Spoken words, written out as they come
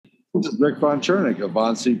This is Rick Von Chernick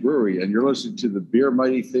of C Brewing, and you're listening to the Beer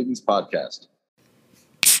Mighty Things podcast.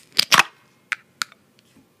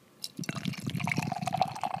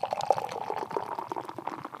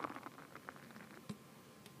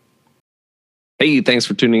 Hey, thanks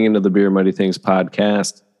for tuning into the Beer Mighty Things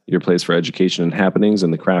podcast, your place for education and happenings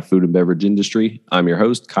in the craft food and beverage industry. I'm your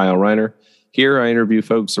host, Kyle Reiner. Here, I interview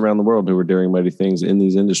folks around the world who are doing mighty things in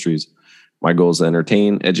these industries. My goal is to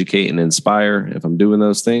entertain, educate, and inspire. If I'm doing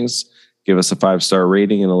those things, give us a 5-star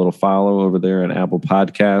rating and a little follow over there on Apple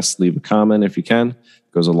Podcasts. Leave a comment if you can.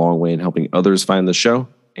 It goes a long way in helping others find the show.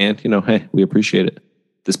 And, hey, we appreciate it.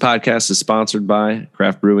 This podcast is sponsored by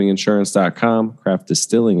craftbrewinginsurance.com,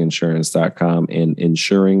 craftdistillinginsurance.com, and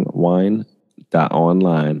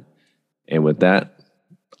insuringwine.online. And with that,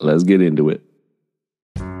 let's get into it.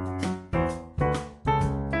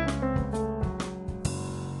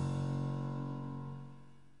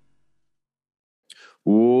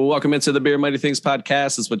 Welcome into the Beer Mighty Things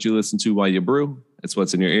podcast. It's what you listen to while you brew. It's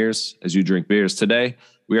what's in your ears as you drink beers. Today,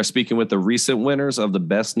 we are speaking with the recent winners of the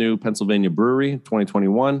Best New Pennsylvania Brewery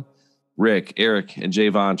 2021, Rick, Eric, and Jay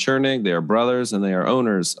Von Chernick. They are brothers, and they are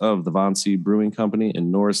owners of the C Brewing Company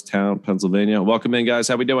in Norristown, Pennsylvania. Welcome in, guys.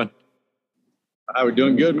 How we doing? We're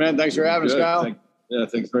doing good, man. Thanks for having us, Kyle.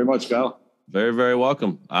 Thanks very much, Kyle. Very, very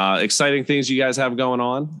welcome. Exciting things you guys have going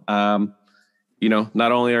on.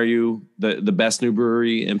 Not only are you the best new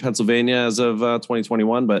brewery in Pennsylvania as of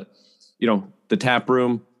 2021, but, the tap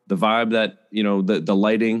room, the vibe that, the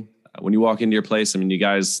lighting, when you walk into your place, I mean, you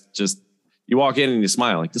guys you walk in and you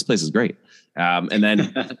smile like this place is great. And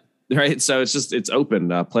then, right. So it's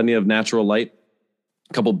open, plenty of natural light,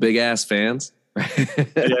 a couple big ass fans.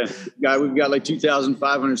 Yeah. We've got like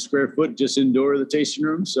 2,500 square foot just indoor of the tasting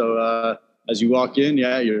room. So, as you walk in,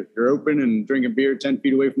 you're open and drinking beer 10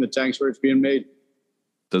 feet away from the tanks where it's being made.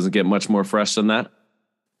 Doesn't get much more fresh than that.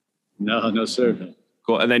 No, sir.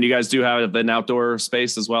 Cool. And then you guys do have an outdoor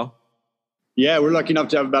space as well? Yeah, we're lucky enough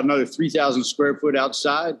to have about another 3,000 square foot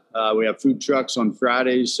outside. We have food trucks on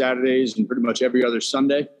Fridays, Saturdays, and pretty much every other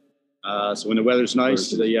Sunday. So when the weather's nice,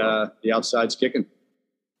 the outside's kicking.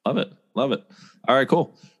 Love it. All right,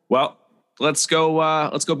 cool. Well, let's go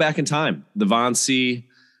back in time. The C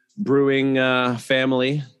Brewing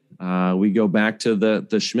family. We go back to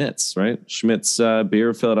the Schmitz, right? Schmitz Beer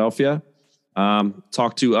of Philadelphia.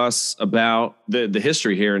 Talk to us about the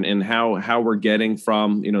history here and how we're getting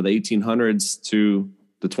from, the 1800s to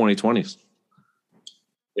the 2020s.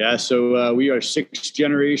 Yeah, so we are 6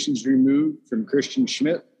 generations removed from Christian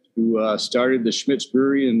Schmidt, who started the Schmitz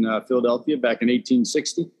Brewery in Philadelphia back in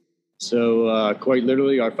 1860. So quite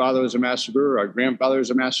literally, our father was a master brewer. Our grandfather was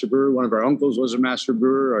a master brewer. One of our uncles was a master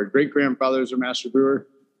brewer. Our great-grandfather was a master brewer.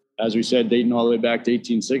 As we said, dating all the way back to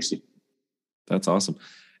 1860. That's awesome.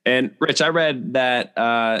 And Rich, I read that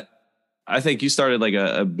I think you started like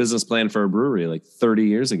a business plan for a brewery like 30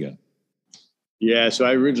 years ago. Yeah, so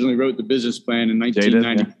I originally wrote the business plan in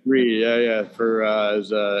 1993. Yeah, for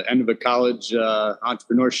as end of a college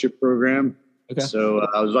entrepreneurship program. Okay. So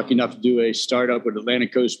I was lucky enough to do a startup with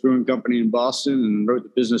Atlantic Coast Brewing Company in Boston and wrote the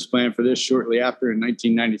business plan for this shortly after in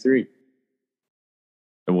 1993.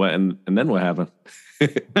 And then what happened?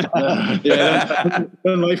 Then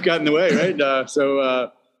life got in the way, right? So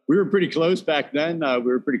we were pretty close back then.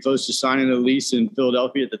 We were pretty close to signing a lease in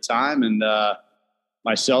Philadelphia at the time. And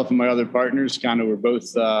myself and my other partners were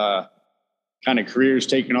both careers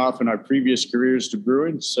taken off in our previous careers to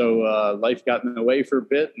brewing. So life got in the way for a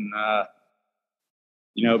bit. And,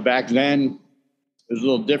 back then it was a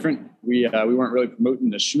little different. We weren't really promoting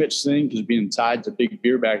the Schmitz thing because being tied to big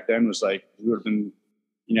beer back then was like, we would have been,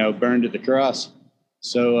 burned at the cross.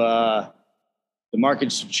 So the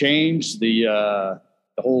markets changed, the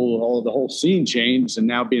whole scene changed, and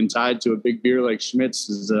now being tied to a big beer like Schmitz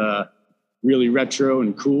is really retro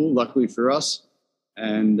and cool. Luckily for us,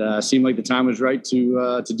 and seemed like the time was right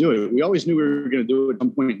to do it. We always knew we were going to do it at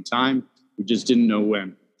some point in time. We just didn't know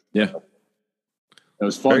when. Yeah, it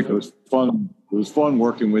was fun. It was fun. It was fun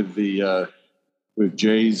working with with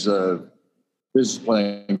Jay's business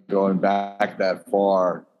plan going back that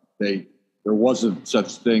far. There wasn't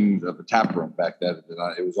such thing of a tap room back then.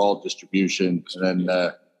 It was all distribution. And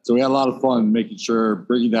then, so we had a lot of fun making sure,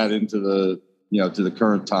 bringing that into the, to the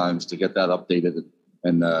current times to get that updated.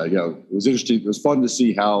 And, it was interesting. It was fun to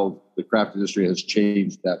see how the craft industry has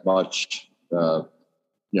changed that much,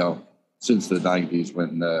 since the 90s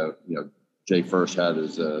when, Jay first had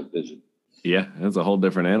his vision. Yeah, it's a whole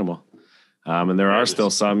different animal. And there are still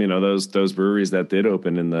some, those breweries that did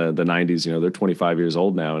open in the 90s, they're 25 years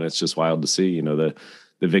old now. And it's just wild to see, the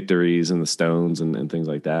Victories and the Stones and things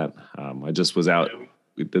like that. I just was out,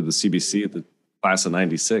 we did the CBC at the Class of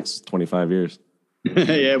 96, 25 years.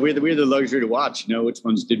 Yeah, we had the luxury to watch, which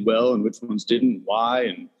ones did well and which ones didn't, why,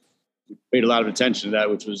 and we paid a lot of attention to that,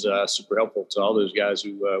 which was super helpful to all those guys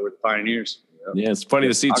who were the pioneers. Yeah, it's funny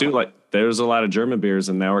to see too. Like there's a lot of German beers,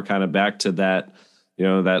 and now we're kind of back to that,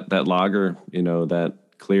 that lager, that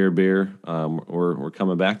clear beer. We're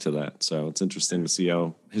coming back to that, so it's interesting to see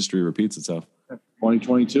how history repeats itself.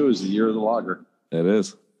 2022 is the year of the lager. It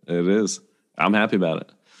is. I'm happy about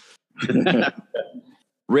it.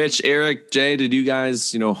 Rich, Eric, Jay, did you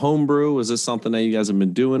guys, homebrew? Was this something that you guys have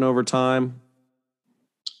been doing over time?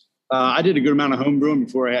 I did a good amount of homebrewing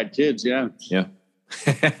before I had kids. Yeah. Yeah.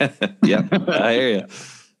 Yeah. I hear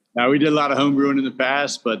you. We did a lot of homebrewing in the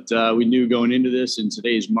past, but we knew going into this in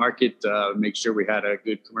today's market, make sure we had a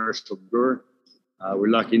good commercial brewer. We're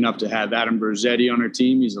lucky enough to have Adam Berzetti on our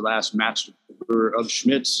team. He's the last master brewer of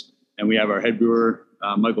Schmitz, and we have our head brewer,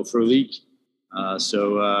 Michael Froelich.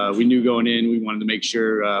 So we knew going in, we wanted to make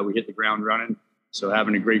sure we hit the ground running. So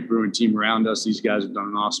having a great brewing team around us, these guys have done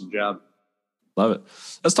an awesome job. Love it.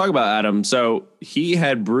 Let's talk about Adam. So he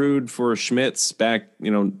had brewed for Schmitz back,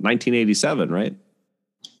 1987, right?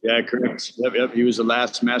 Yeah, correct. Yep. He was the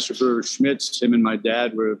last master brewer of Schmitz. Him and my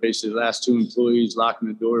dad were basically the last two employees locking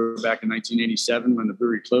the door back in 1987 when the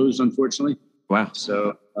brewery closed, unfortunately. Wow.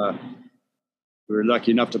 So we were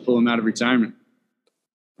lucky enough to pull him out of retirement.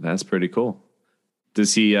 That's pretty cool.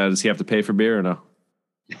 Does he have to pay for beer or no?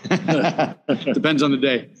 Depends on the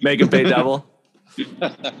day. Make him pay double.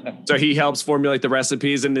 So he helps formulate the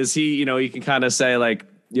recipes, and is he, he can kind of say like,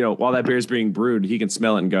 while that beer is being brewed, he can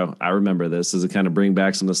smell it and go, I remember this. Does it kind of bring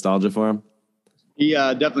back some nostalgia for him? He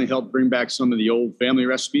definitely helped bring back some of the old family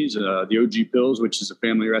recipes, the OG Pills, which is a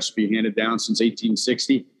family recipe handed down since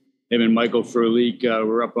 1860. Him and Michael Froelich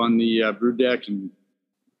were up on the brew deck, and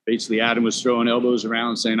basically Adam was throwing elbows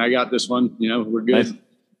around saying, I got this one, we're good. Nice.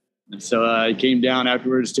 And so he came down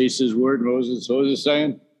afterwards, tasted his word. What was it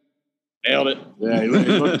saying? Nailed it. Yeah, he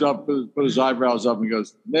looked up, put his eyebrows up and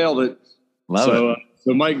goes, nailed it. Love it.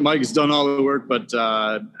 So Mike's done all the work, but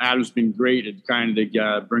Adam's been great at kind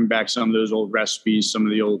of bring back some of those old recipes, some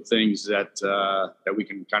of the old things that we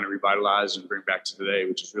can kind of revitalize and bring back to today,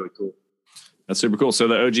 which is really cool. That's super cool. So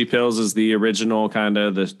the OG Pills is the original kind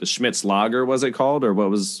of the Schmitz Lager, was it called, or what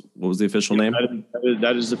was the official name?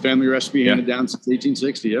 That is the family recipe handed down since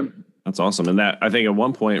 1860. Yeah, that's awesome. And that, I think at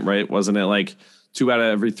one point, right, wasn't it like 2 out of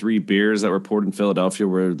every 3 beers that were poured in Philadelphia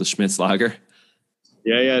were the Schmitz Lager?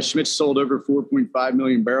 Yeah. Schmitz sold over 4.5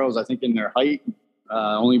 million barrels, I think, in their height,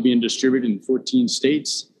 only being distributed in 14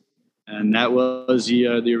 states, and that was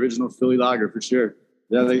the original Philly Lager for sure.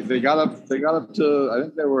 Yeah, they got up to, I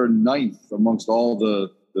think they were 9th amongst all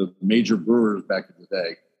the major brewers back in the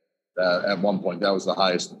day. At one point, that was the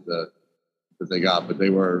highest that they got, but they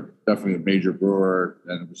were definitely a major brewer,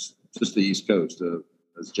 and it was just the East Coast.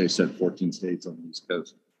 As Jay said, 14 states on the East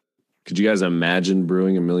Coast. Could you guys imagine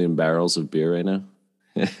brewing 1 million barrels of beer right now?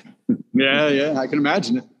 Yeah, I can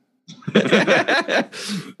imagine it.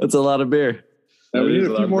 That's a lot of beer. Yeah, we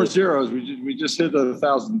need a few more zeros. We just hit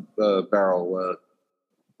 1,000 barrel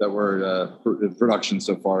that were in production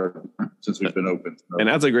so far since we've been open. So. And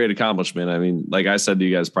that's a great accomplishment. I mean, like I said to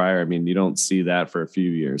you guys prior, I mean, you don't see that for a few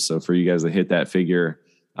years. So for you guys to hit that figure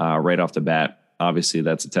right off the bat, obviously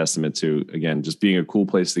that's a testament to, again, just being a cool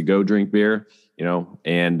place to go drink beer,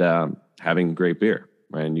 and having great beer,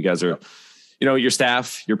 right? And you guys are, your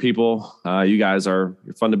staff, your people, you're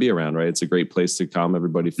fun to be around, right? It's a great place to come.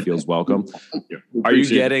 Everybody feels welcome. Are you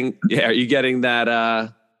getting that,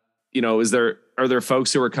 are there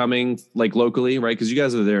folks who are coming like locally, right? Because you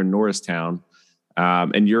guys are there in Norristown,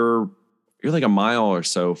 and you're like a mile or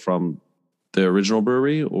so from the original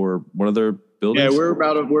brewery or one of their buildings. Yeah,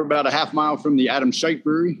 we're about a half mile from the Adam Scheit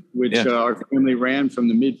Brewery, which our family ran from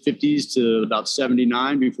the mid 50s to about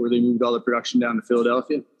 79 before they moved all the production down to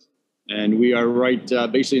Philadelphia. And we are right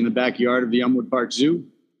basically in the backyard of the Elmwood Park Zoo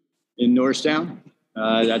in Norristown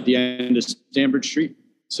at the end of Stanford Street.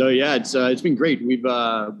 So yeah, it's been great. We've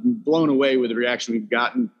been blown away with the reaction we've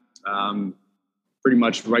gotten pretty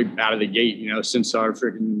much right out of the gate, since our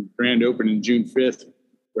freaking grand opening June 5th,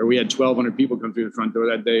 where we had 1,200 people come through the front door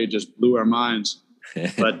that day. It just blew our minds.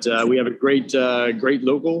 But we have a great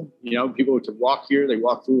local, people can walk here. They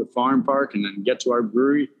walk through the farm park and then get to our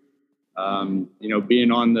brewery.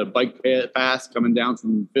 Being on the bike path coming down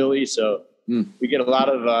from Philly. So we get a lot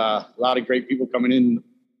of great people coming in.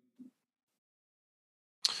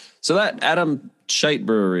 So that Adam Scheit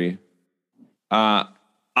Brewery,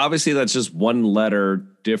 obviously that's just one letter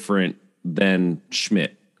different than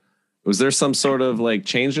Schmidt. Was there some sort of like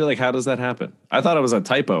change there? Like, how does that happen? I thought it was a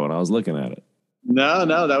typo when I was looking at it.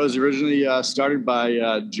 No, that was originally started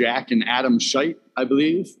by Jack and Adam Scheit, I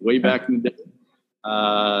believe, way back in the day.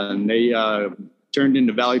 And they turned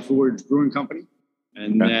into Valley Forge Brewing Company.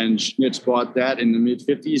 And then Schmitz bought that in the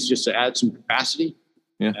mid-'50s just to add some capacity.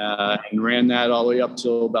 And ran that all the way up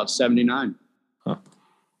till about 79. Huh.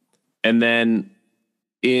 And then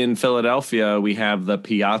in Philadelphia, we have the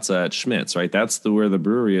Piazza at Schmitz, right? That's where the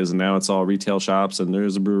brewery is, and now it's all retail shops, and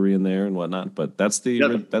there's a brewery in there and whatnot. But that's the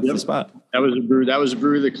spot. That was a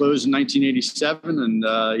brewery that closed in 1987, and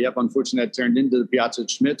unfortunately, that turned into the Piazza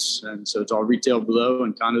at Schmitz, and so it's all retail below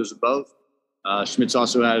and condos above. Schmitz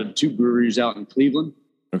also had 2 breweries out in Cleveland,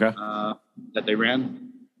 that they ran,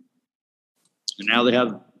 and now they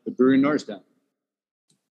have the brewery in Norristown.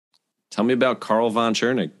 Tell me about Carl von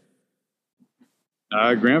Chernig.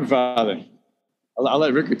 Grandfather. I'll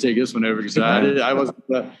let Ricker take this one over because I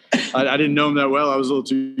didn't know him that well. I was a little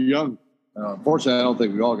too young. Unfortunately, I don't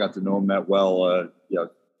think we all got to know him that well.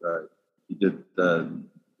 He did.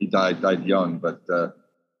 He died young, but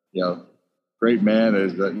great man.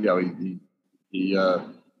 He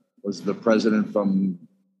was the president from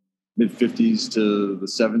mid-'50s to the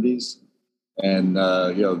 '70s, and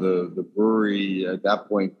the brewery at that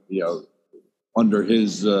point, under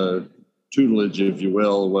his tutelage, if you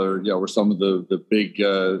will, were some of the big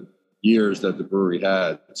years that the brewery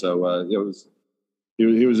had. So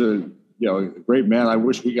he was a great man. I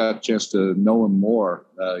wish we got a chance to know him more.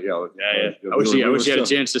 I wish he had a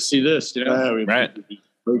chance to see this. Right.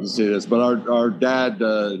 Great to see this. But our dad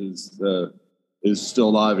is still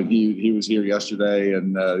alive, and he was here yesterday.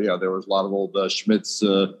 And there was a lot of old Schmitz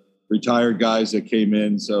retired guys that came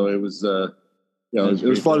in. So it was. It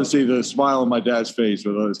was fun to see the smile on my dad's face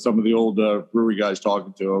with some of the old brewery guys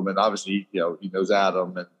talking to him, and obviously, he knows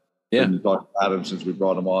Adam, and we talked to Adam since we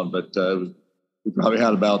brought him on. But we probably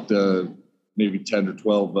had about maybe 10 or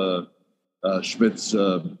 12 Schmitz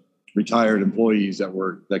retired employees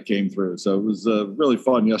that came through. So it was really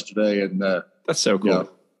fun yesterday, and that's so cool.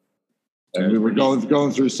 And we were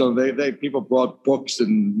going through some. People brought books,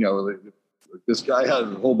 and this guy had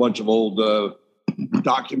a whole bunch of old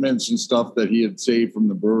documents and stuff that he had saved from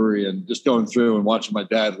the brewery, and just going through and watching my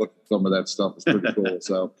dad look at some of that stuff is pretty cool.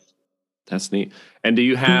 So that's neat. And do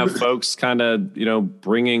you have folks kind of,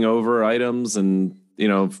 bringing over items and,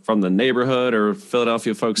 from the neighborhood or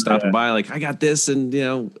Philadelphia folks stopping by, like, I got this and,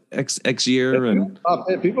 X year. And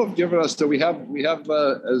people have given us, so we have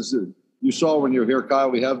as you saw when you were here,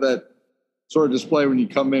 Kyle, we have that sort of display when you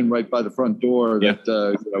come in right by the front door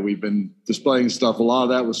that we've been displaying stuff. A lot of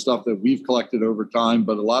that was stuff that we've collected over time,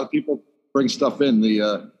 but a lot of people bring stuff in.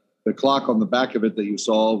 The clock on the back of it that you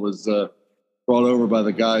saw was brought over by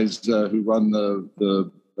the guys who run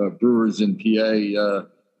the Brewers in PA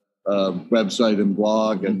website and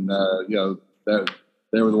blog, and that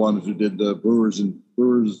they were the ones who did the Brewers,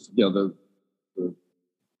 the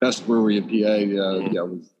best brewery in PA.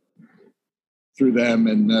 Was through them,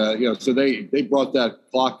 and so they brought that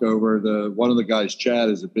clock over. One of the guys, Chad,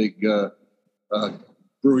 is a big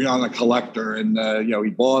Breweriana collector, and he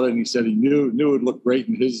bought it, and he said he knew it would look great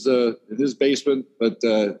in his basement, but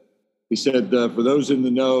he said for those in the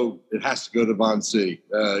know, it has to go to Von C.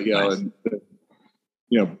 Nice. And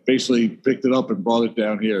basically picked it up and brought it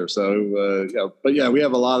down here. So but we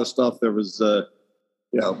have a lot of stuff. There was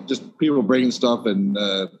just people bringing stuff, and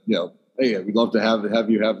hey, we'd love to have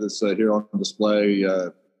you have this here on display.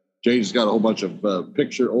 Jay's got a whole bunch of old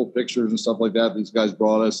pictures and stuff like that these guys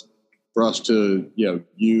brought us for us to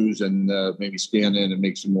use and maybe scan in and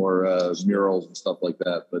make some more murals and stuff like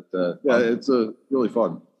that. But it's really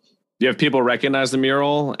fun. Do you have people recognize the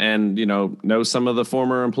mural and know some of the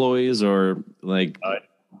former employees, or like?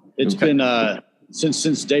 It's been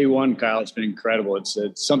since day one, Kyle. It's been incredible. It's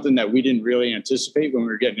something that we didn't really anticipate when we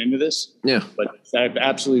were getting into this. Yeah, but that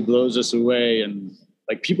absolutely blows us away. And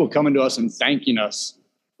like people coming to us and thanking us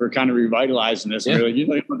for kind of revitalizing this. Yeah. We're like, you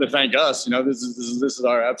don't have to thank us. This is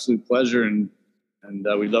our absolute pleasure, and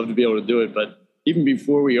we'd love to be able to do it. But even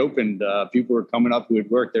before we opened, people were coming up who had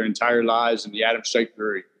worked their entire lives in the Adam Scheit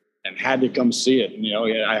Brewery and had to come see it. And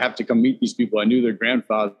I have to come meet these people. I knew their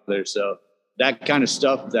grandfather, so. That kind of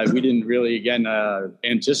stuff that we didn't really,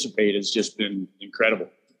 anticipate has just been incredible.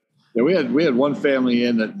 Yeah, we had one family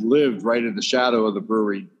in that lived right in the shadow of the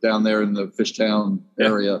brewery down there in the Fishtown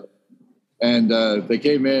area. And they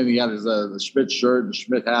came in, he had his the Schmidt shirt and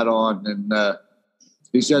Schmidt hat on. And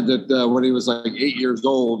he said that when he was like 8 years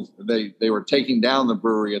old, they were taking down the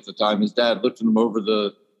brewery at the time. His dad lifted him over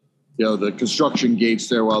the construction gates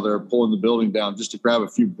there while they're pulling the building down just to grab a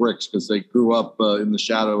few bricks because they grew up in the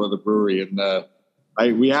shadow of the brewery. And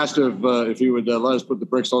we asked him if he would let us put the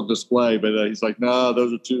bricks on display, but he's like, no,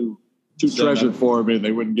 those are too too treasured for me, and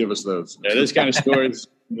they wouldn't give us those. Yeah, this kind of stories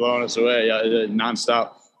blowing us away,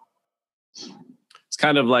 nonstop. It's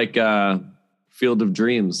kind of like Field of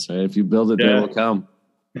Dreams, right? If you build it, they will come.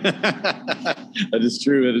 That is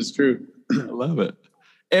true. That is true. I love it.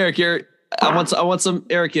 Eric, I want some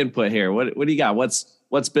Eric input here. What do you got?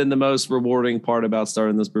 What's been the most rewarding part about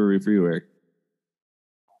starting this brewery for you, Eric?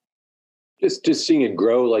 Just seeing it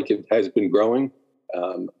grow like it has been growing.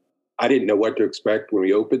 I didn't know what to expect when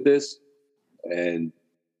we opened this. And,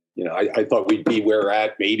 I thought we'd be where we're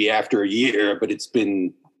at maybe after a year, but it's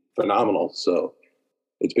been phenomenal. So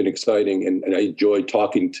it's been exciting. And I enjoy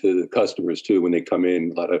talking to the customers too when they come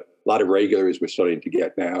in. A lot of regulars we're starting to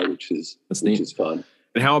get now, which is fun.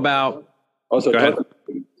 And how about also talking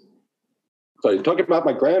about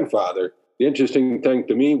my grandfather? The interesting thing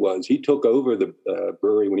to me was he took over the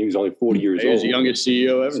brewery when he was only 40 years old. He was the youngest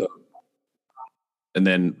CEO ever. And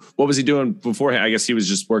then what was he doing beforehand? I guess he was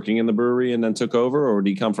just working in the brewery and then took over, or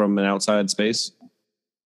did he come from an outside space?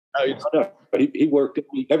 No, he worked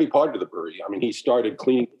every part of the brewery. I mean, he started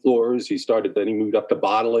cleaning floors. Then he moved up to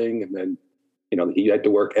bottling, and then, he had to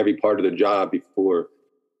work every part of the job before,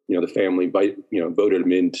 the family, voted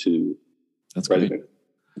him into president.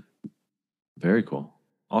 Great. Very cool.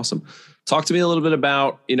 Awesome. Talk to me a little bit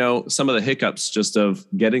about, some of the hiccups just of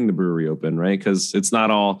getting the brewery open, right? Because it's not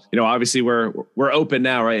all, obviously we're open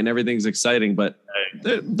now, right? And everything's exciting, but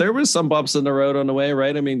there was some bumps in the road on the way,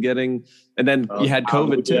 right? I mean, and then you had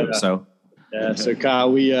COVID too. Yeah. So. Yeah. So Kyle,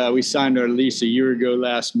 we signed our lease a year ago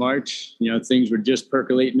last March. Things were just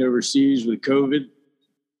percolating overseas with COVID.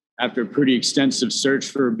 After a pretty extensive search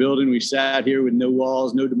for a building, we sat here with no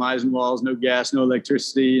walls, no demising walls, no gas, no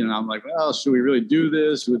electricity. And I'm like, well, should we really do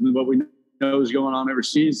this with what we know is going on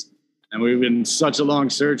overseas? And we've been such a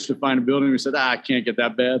long search to find a building. We said, I can't get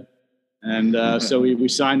that bad. And so we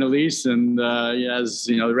signed a lease, and as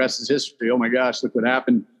the rest is history. Oh my gosh, look what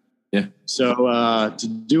happened. Yeah. So to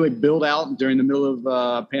do a build out during the middle of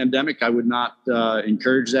a pandemic, I would not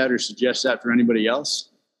encourage that or suggest that for anybody else.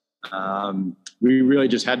 We really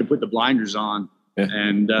just had to put the blinders on,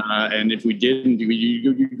 and if we didn't,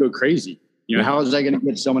 you'd go crazy. How was I going to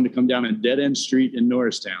get someone to come down a dead end street in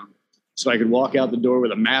Norristown so I could walk out the door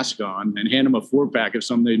with a mask on and hand them a 4-pack of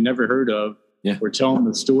something they'd never heard of, or tell them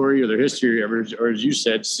the story or their history, or as you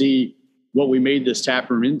said, see what we made this tap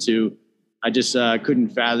room into? I just couldn't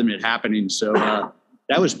fathom it happening. So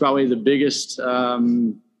that was probably the biggest,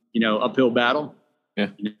 uphill battle. Yeah.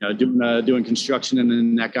 Doing construction and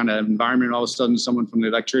in that kind of environment, all of a sudden someone from the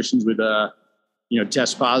electricians would,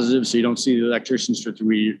 test positive. So you don't see the electricians for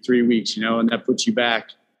three weeks, and that puts you back.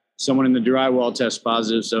 Someone in the drywall tests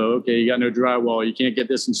positive. So, okay, you got no drywall. You can't get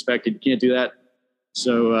this inspected. You can't do that.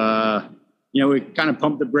 So, we kind of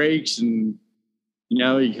pumped the brakes, and,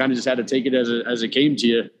 you kind of just had to take it as it came to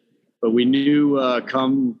you. But we knew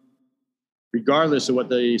regardless of what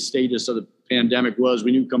the status of the pandemic was,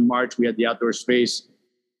 we knew come March we had the outdoor space.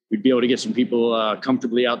 We'd be able to get some people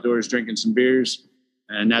comfortably outdoors drinking some beers,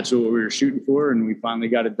 and that's what we were shooting for. And we finally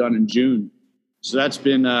got it done in June. So that's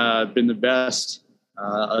been the best.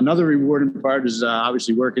 Another rewarding part is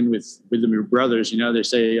obviously working with your brothers. They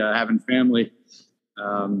say having family,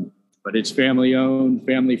 but it's family owned,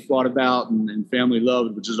 family thought about, and family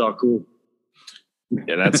loved, which is all cool.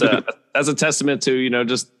 Yeah, that's a testament to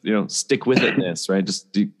just stick with itness, right?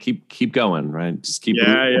 Just keep going, right? Just keep.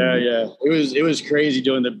 Yeah. It was crazy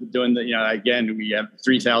doing the again, we have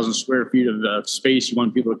 3,000 square feet of space you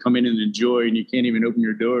want people to come in and enjoy, and you can't even open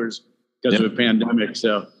your doors because of a pandemic.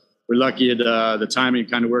 So we're lucky the timing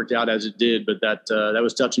kind of worked out as it did, but that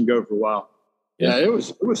was touch and go for a while. Yeah, it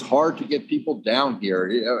was hard to get people down here.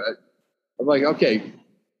 I'm like, okay,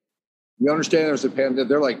 we understand there's a pandemic.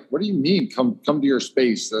 They're like, what do you mean? Come to your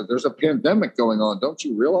space. There's a pandemic going on. Don't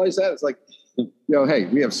you realize that? It's like, hey,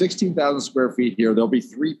 we have 16,000 square feet here. There'll be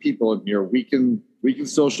 3 people in here. We can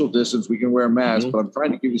social distance. We can wear masks, but I'm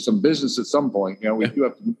trying to give you some business at some point. We do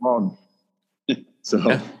have to move on. So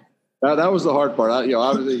that was the hard part.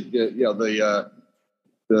 Obviously,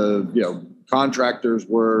 the contractors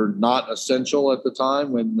were not essential at the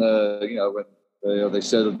time when they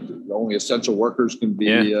said only essential workers can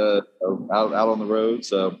be out on the road.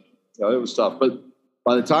 So it was tough. But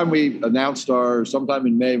by the time we announced sometime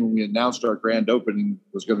in May, when we announced our grand opening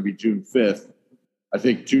was going to be June 5th, I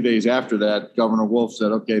think 2 days after that, Governor Wolf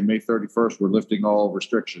said, okay, May 31st, we're lifting all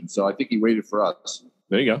restrictions. So I think he waited for us.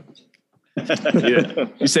 There you go.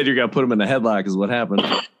 You said you're going to put him in the headlock is what happened.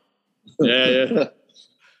 Yeah.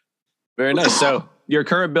 Very nice. So your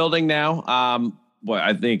current building now,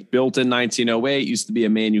 I think built in 1908, used to be a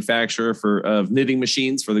manufacturer of knitting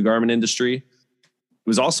machines for the garment industry.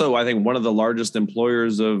 was also, I think, one of the largest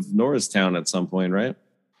employers of Norristown at some point, right?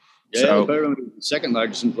 Yeah, so, second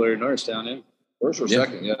largest employer in Norristown, yeah. First or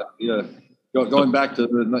second, yeah. Going back to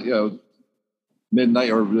the midnight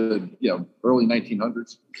or early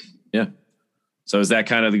 1900s. Yeah. So is that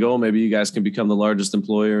kind of the goal? Maybe you guys can become the largest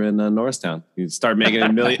employer in Norristown. You start making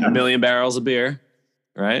a million barrels of beer,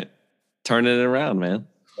 right? Turning it around, man.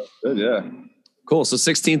 Good, yeah. Cool. So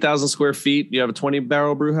 16,000 square feet. You have a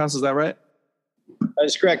 20-barrel brew house. Is that right? That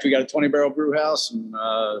is correct. We got a 20-barrel brew house and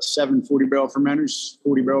 7 40-barrel fermenters,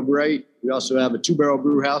 40-barrel bright. We also have a 2-barrel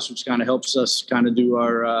brew house, which kind of helps us kind of do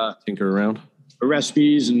our tinker around our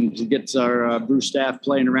recipes and gets our brew staff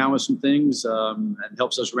playing around with some things and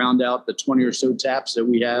helps us round out the 20 or so taps that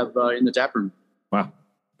we have in the tap room. Wow.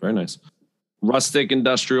 Very nice. Rustic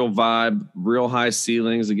industrial vibe, real high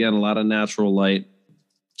ceilings. Again, a lot of natural light.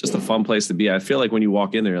 Just a fun place to be. I feel like when you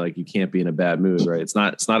walk in there, like you can't be in a bad mood, right? It's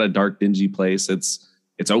not a dark, dingy place. It's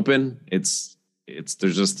open. There's a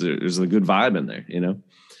good vibe in there, you know?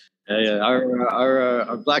 Yeah.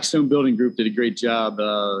 Our Blackstone building group did a great job,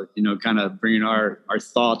 kind of bringing our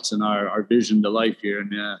thoughts and our vision to life here.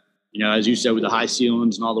 And, as you said, with the high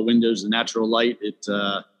ceilings and all the windows, the natural light,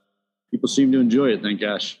 people seem to enjoy it. Thank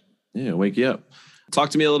gosh. Yeah. Wake you up. Talk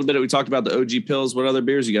to me a little bit. We talked about the OG Pills. What other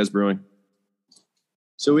beers are you guys brewing?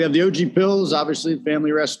 So we have the OG Pills, obviously the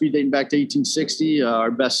family recipe dating back to 1860.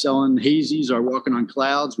 Our best-selling hazies are Walking on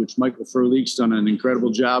Clouds, which Michael Froehlich's done an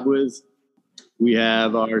incredible job with. We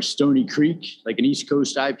have our Stony Creek, like an East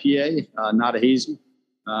Coast IPA, not a hazy.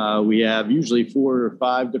 We have usually 4 or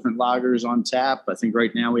 5 different lagers on tap. I think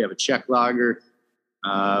right now we have a Czech lager.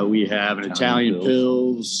 We have an Italian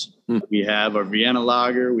Pils. We have our Vienna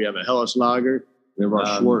lager. We have a Helles lager. We have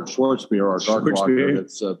our Schwartz beer, our dark lager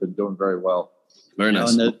that's been doing very well. Very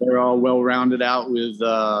nice. And they're all well rounded out with,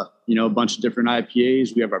 a bunch of different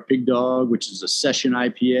IPAs. We have our Pig Dog, which is a session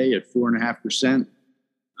IPA at 4.5%.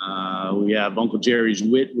 We have Uncle Jerry's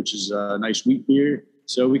Wit, which is a nice wheat beer.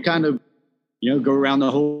 So we kind of, go around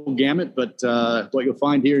the whole gamut. But what you'll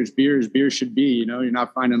find here is beer as beer should be. You're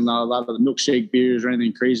not finding a lot of the milkshake beers or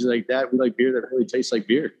anything crazy like that. We like beer that really tastes like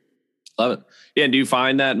beer. Love it. Yeah. And do you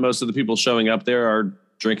find that most of the people showing up there are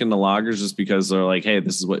drinking the lagers just because they're like, hey,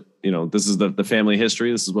 this is what, this is the family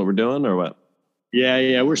history. This is what we're doing, or what?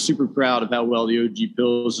 Yeah. We're super proud of how well the OG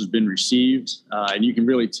Pills has been received. And you can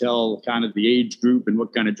really tell kind of the age group and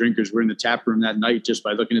what kind of drinkers were in the tap room that night just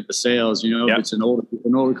by looking at the sales. Yep. If it's an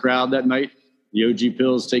older crowd that night, the OG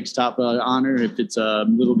Pills takes top honor. If it's a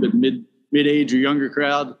little bit mid-age or younger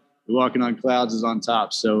crowd, the Walking on Clouds is on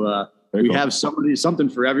top. So we cool. have something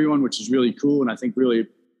for everyone, which is really cool. And I think really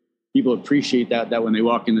people appreciate that when they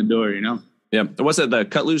walk in the door, Yeah. What's that? The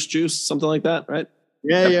Cut Loose juice, something like that, right?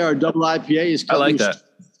 Yeah. Our double IPA is Cut Loose. I like that.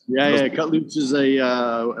 Yeah. Cut Loose is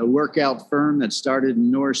a workout firm that started in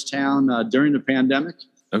Norristown during the pandemic.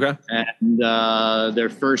 Okay. And their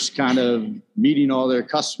first kind of meeting all their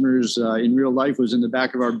customers in real life was in the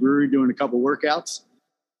back of our brewery doing a couple workouts.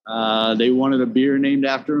 They wanted a beer named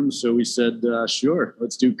after them. So we said, sure,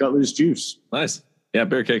 let's do Cut Loose juice. Nice. Yeah.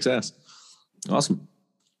 Beer kicks ass. Awesome.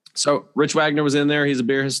 So Rich Wagner was in there. He's a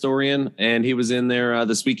beer historian, and he was in there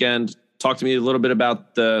this weekend. Talk to me a little bit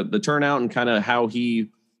about the turnout and kind of how he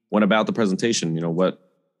went about the presentation. What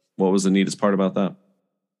was the neatest part about that?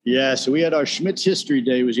 Yeah, so we had our Schmitz History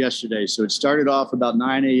Day was yesterday. So it started off about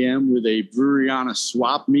 9 a.m. with a brewery on a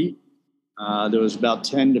swap meet. There was about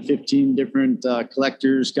 10 to 15 different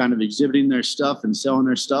collectors kind of exhibiting their stuff and selling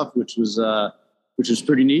their stuff, which was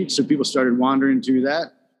pretty neat. So people started wandering through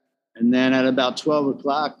that. And then at about 12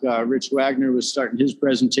 o'clock, Rich Wagner was starting his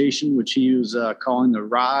presentation, which he was calling the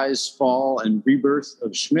Rise, Fall, and Rebirth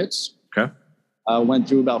of Schmitz. Okay. Went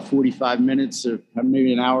through about 45 minutes of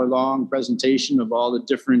maybe an hour-long presentation of all the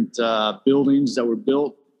different buildings that were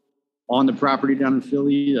built on the property down in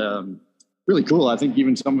Philly. Really cool. I think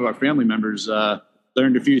even some of our family members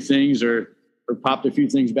learned a few things or popped a few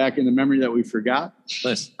things back in the memory that we forgot.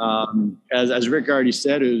 Nice. As Rick already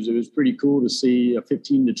said, it was pretty cool to see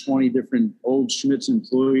 15 to 20 different old Schmitz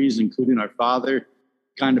employees, including our father,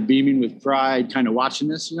 kind of beaming with pride, kind of watching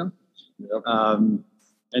this, Yep.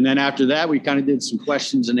 And then after that, we kind of did some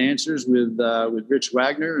questions and answers with Rich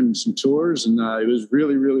Wagner and some tours, and it was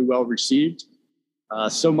really, really well received.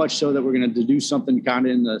 So much so that we're going to do something kind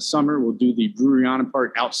of in the summer. We'll do the brewery on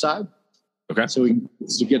part outside. Okay. So we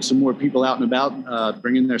to get some more people out and about,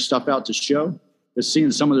 bringing their stuff out to show. Just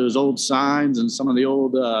seeing some of those old signs and some of the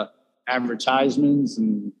old advertisements,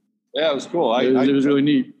 and yeah, it was cool. It was really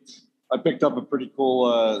neat. I picked up a pretty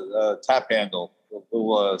cool tap handle, a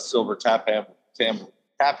little silver tap handle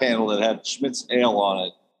that had Schmitz Ale on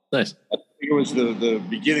it. Nice. I it was the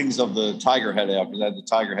beginnings of the Tiger Head Ale, because it had the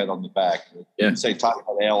Tiger Head on the back. It didn't say Tiger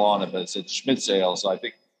Head Ale on it, but it said Schmidt's Ale. So I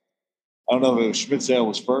don't know if it was Schmidt's Ale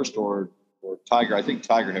was first or Tiger. I think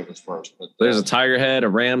Tiger Head was first. But there's a Tiger Head, a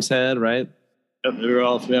Ram's Head, right? Yep, they were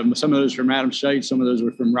all. Some of those from Adam Scheit, some of those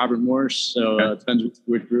were from Robert Morse. So it depends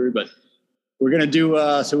which brewery. But we're gonna do.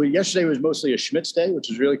 Yesterday was mostly a Schmidt's Day, which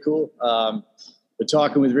was really cool. But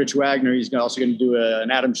talking with Rich Wagner, he's also going to do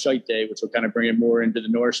an Adam Scheit Day, which will kind of bring it more into the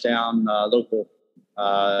Norristown local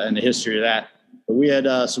and the history of that. But we had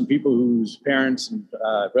some people whose parents and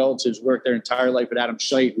relatives worked their entire life at Adam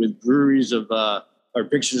Scheit with breweries or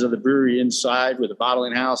pictures of the brewery inside with a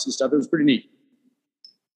bottling house and stuff. It was pretty neat.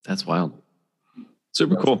 That's wild.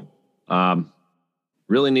 Super cool.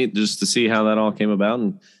 Really neat just to see how that all came about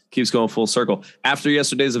and keeps going full circle. After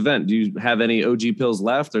yesterday's event, do you have any OG pills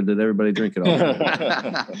left, or did everybody drink it all?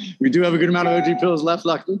 We do have a good amount of OG pills left,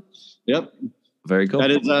 luckily. Yep. Very cool.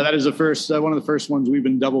 That is the first one of the first ones we've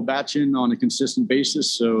been double batching on a consistent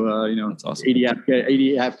basis. So That's awesome.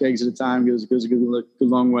 80 half kegs at a time goes a good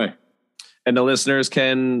long way. And the listeners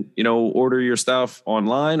can order your stuff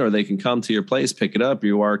online, or they can come to your place, pick it up.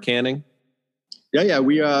 You are canning. Yeah.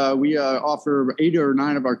 We offer 8 or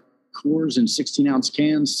 9 of our cores in 16-ounce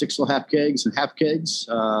cans, 6.5 kegs and half kegs.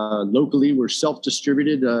 Locally, we're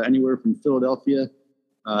self-distributed anywhere from Philadelphia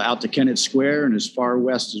out to Kennett Square and as far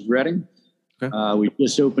west as Reading. Okay. We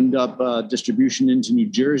just opened up distribution into New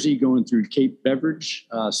Jersey, going through Cape Beverage,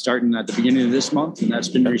 starting at the beginning of this month, and that's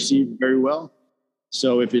been received very well.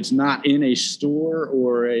 So if it's not in a store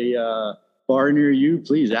or a bar near you,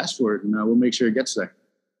 please ask for it, and we'll make sure it gets there.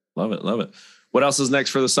 Love it. What else is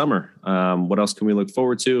next for the summer? What else can we look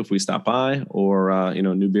forward to if we stop by, or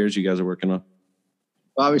new beers you guys are working on?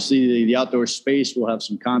 Obviously, the outdoor space, we'll have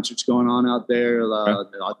some concerts going on out there.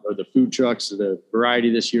 The food trucks, the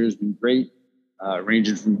variety this year has been great,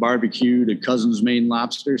 ranging from barbecue to Cousin's Maine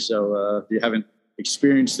Lobster. So if you haven't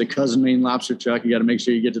experienced the Cousin Maine Lobster truck, you got to make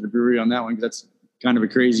sure you get to the brewery on that one, because that's kind of a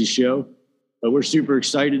crazy show. But we're super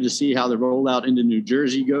excited to see how the rollout into New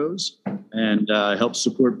Jersey goes and help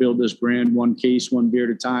support build this brand one case, one beer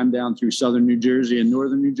at a time down through southern New Jersey and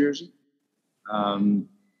northern New Jersey. But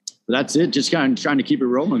that's it. Just kind of trying to keep it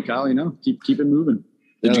rolling, Kyle, keep it moving.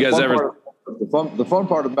 Did you guys ever? The fun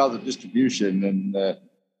part about the distribution and,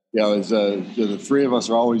 is the three of us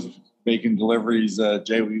are always making deliveries.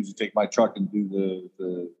 Jay will usually take my truck and do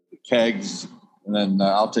the kegs, and then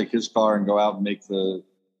I'll take his car and go out and make the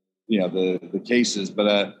cases.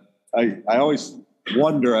 But I always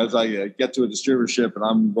wonder, as I get to a distributorship and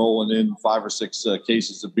I'm rolling in 5 or 6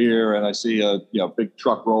 cases of beer, and I see a big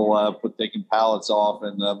truck roll up, taking pallets off,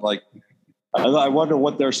 and I'm like, I wonder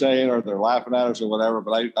what they're saying, or they're laughing at us or whatever.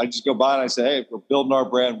 But I just go by and I say, hey, we're building our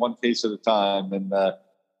brand one case at a time, and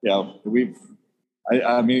we've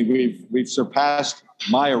surpassed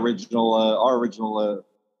our original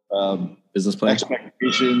business plan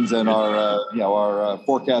expectations and our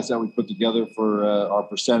forecast that we put together for our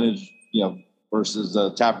percentage, versus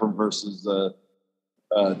taproom versus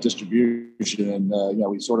distribution, and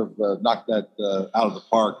we sort of knocked that out of the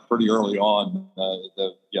park pretty early on,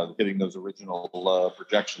 hitting those original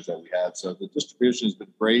projections that we had. So the distribution has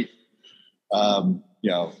been great, we're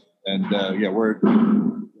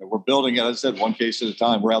building it. As I said, one case at a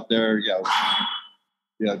time. We're out there,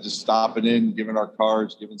 just stopping in, giving our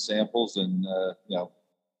cards, giving samples, and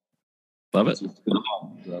love it.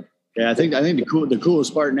 So. Yeah, I think the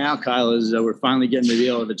coolest part now, Kyle, is we're finally getting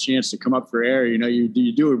the chance to come up for air.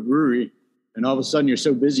 You do a brewery, and all of a sudden you're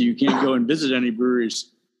so busy you can't go and visit any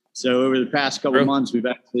breweries. So over the past couple of months, we've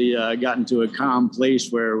actually gotten to a calm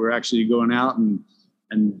place where we're actually going out and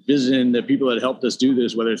visiting the people that helped us do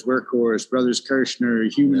this, whether it's Workhorse, Brothers Kirshner,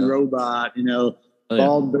 Human Robot,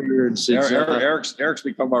 Bald Birds. Eric's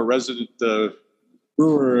become our resident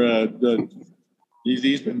brewer.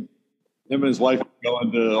 He's been, him and his wife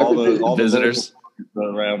going to all the visitors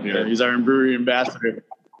around here. He's our brewery ambassador.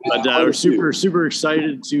 But we're super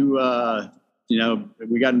excited to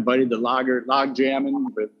we got invited to log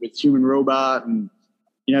jamming with Human Robot, and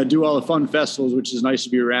do all the fun festivals, which is nice to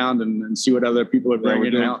be around and see what other people are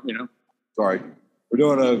bringing out. Sorry, we're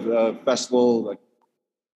doing a festival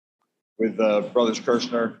with Brothers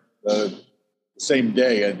Kirshner the same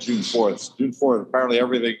day at June 4th. June 4th, apparently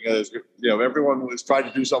everything is, everyone was trying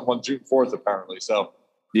to do something on June 4th, apparently. So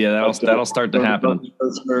yeah, that'll start to happen.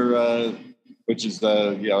 Kirshner, which is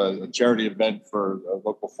a charity event for a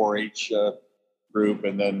local 4-H group,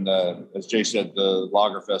 and then as Jay said, the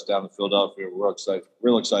Lagerfest down in Philadelphia. We're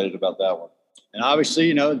real excited about that one. And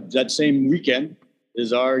obviously, that same weekend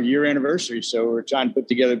is our year anniversary. So we're trying to put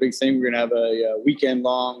together a big thing. We're going to have a weekend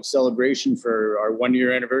long celebration for our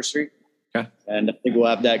 1-year anniversary. Okay. And I think we'll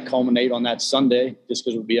have that culminate on that Sunday, just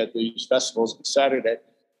because we'll be at these festivals on Saturday.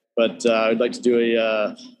 But I'd like to do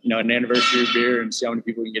an anniversary beer and see how many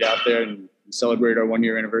people we can get out there and celebrate our 1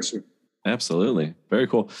 year anniversary. Absolutely. Very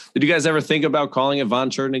cool. Did you guys ever think about calling it Von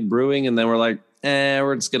Chernick Brewing? And then we're like,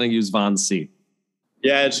 we're just going to use Von C.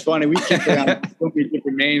 Yeah, it's funny. We kicked around so many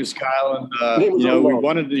different names, Kyle. And, we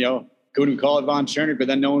wanted to, couldn't call it Von Chernick, but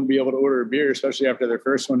then no one would be able to order a beer, especially after their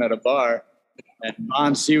first one at a bar. And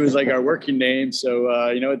Von C was like our working name. So,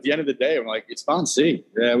 at the end of the day, I'm like, it's Von C.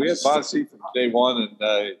 Yeah, we had Von C from day one.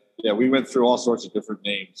 And, we went through all sorts of different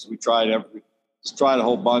names. We tried a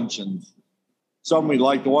whole bunch. And some we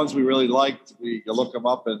liked. The ones we really liked, you look them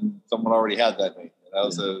up and someone already had that name. Now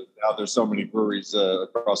there's so many breweries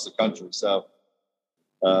across the country. So,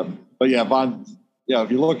 but yeah, Von. Yeah,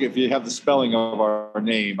 if you have the spelling of our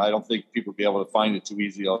name, I don't think people will be able to find it too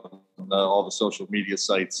easy on all the social media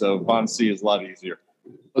sites. So Von C is a lot easier.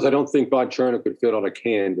 Because I don't think Von Chernick could fit on a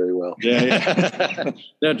can very well. Yeah.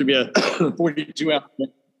 There have to be a 42 ounce.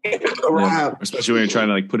 Yeah. Especially when you're trying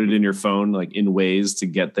to like put it in your phone, like in ways to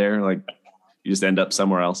get there, like you just end up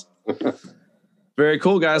somewhere else. Very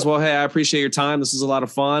cool, guys. Well, hey, I appreciate your time. This is a lot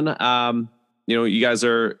of fun. You guys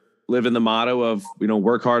are living the motto of,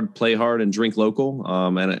 work hard, play hard, and drink local.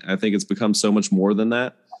 And I think it's become so much more than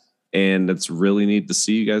that. And it's really neat to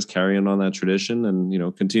see you guys carrying on that tradition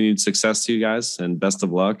and, continued success to you guys and best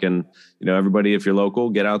of luck. And, everybody, if you're local,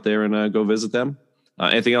 get out there and go visit them.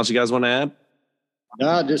 Anything else you guys want to add?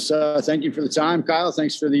 No, just thank you for the time, Kyle.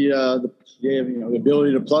 Thanks for the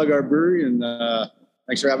ability to plug our brewery, and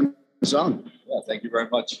thanks for having us on. Yeah, thank you very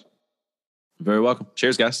much. You're very welcome.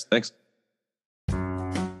 Cheers, guys. Thanks.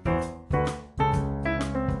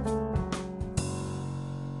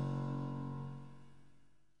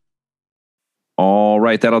 All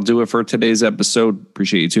right, that'll do it for today's episode.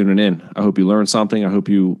 Appreciate you tuning in. I hope you learned something. I hope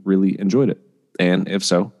you really enjoyed it. And if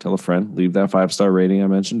so, tell a friend, leave that 5-star rating I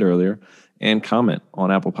mentioned earlier, and comment on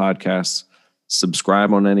Apple Podcasts.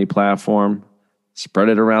 Subscribe on any platform. Spread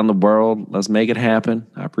it around the world. Let's make it happen.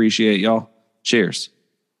 I appreciate y'all. Cheers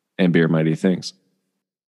and beer mighty things.